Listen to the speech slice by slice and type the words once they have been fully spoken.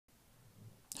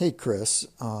Hey Chris,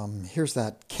 here's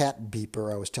that cat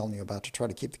beeper I was telling you about to try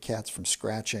to keep the cats from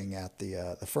scratching at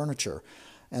the furniture.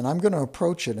 And I'm going to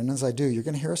approach it, and as I do, you're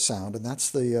going to hear a sound, and that's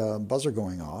the buzzer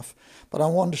going off. But I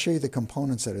wanted to show you the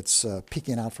components that it's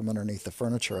peeking out from underneath the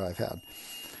furniture I've had.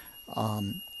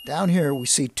 Down here we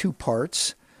see two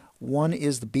parts. One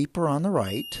is the beeper on the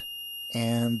right,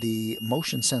 and the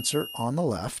motion sensor on the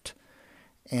left.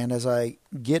 And as I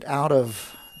get out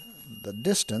of the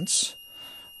distance,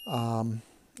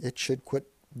 it should quit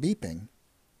beeping.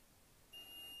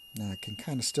 Now it can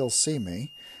kind of still see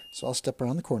me, so I'll step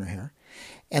around the corner here.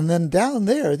 And then down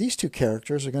there, these two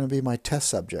characters are going to be my test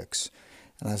subjects.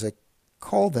 And as I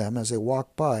call them, as they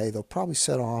walk by, they'll probably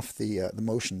set off the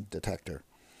motion detector.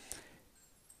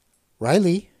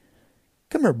 Riley,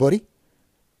 come here, buddy.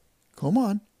 Come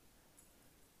on.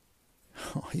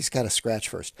 Oh, he's got to scratch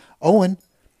first. Owen,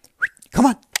 come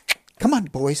on. Come on,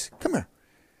 boys. Come here.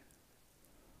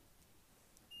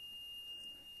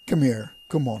 Come here.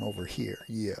 Come on over here.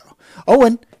 Yeah.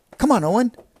 Owen, come on,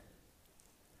 Owen.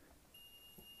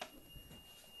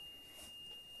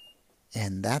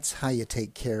 And that's how you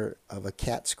take care of a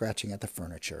cat scratching at the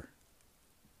furniture.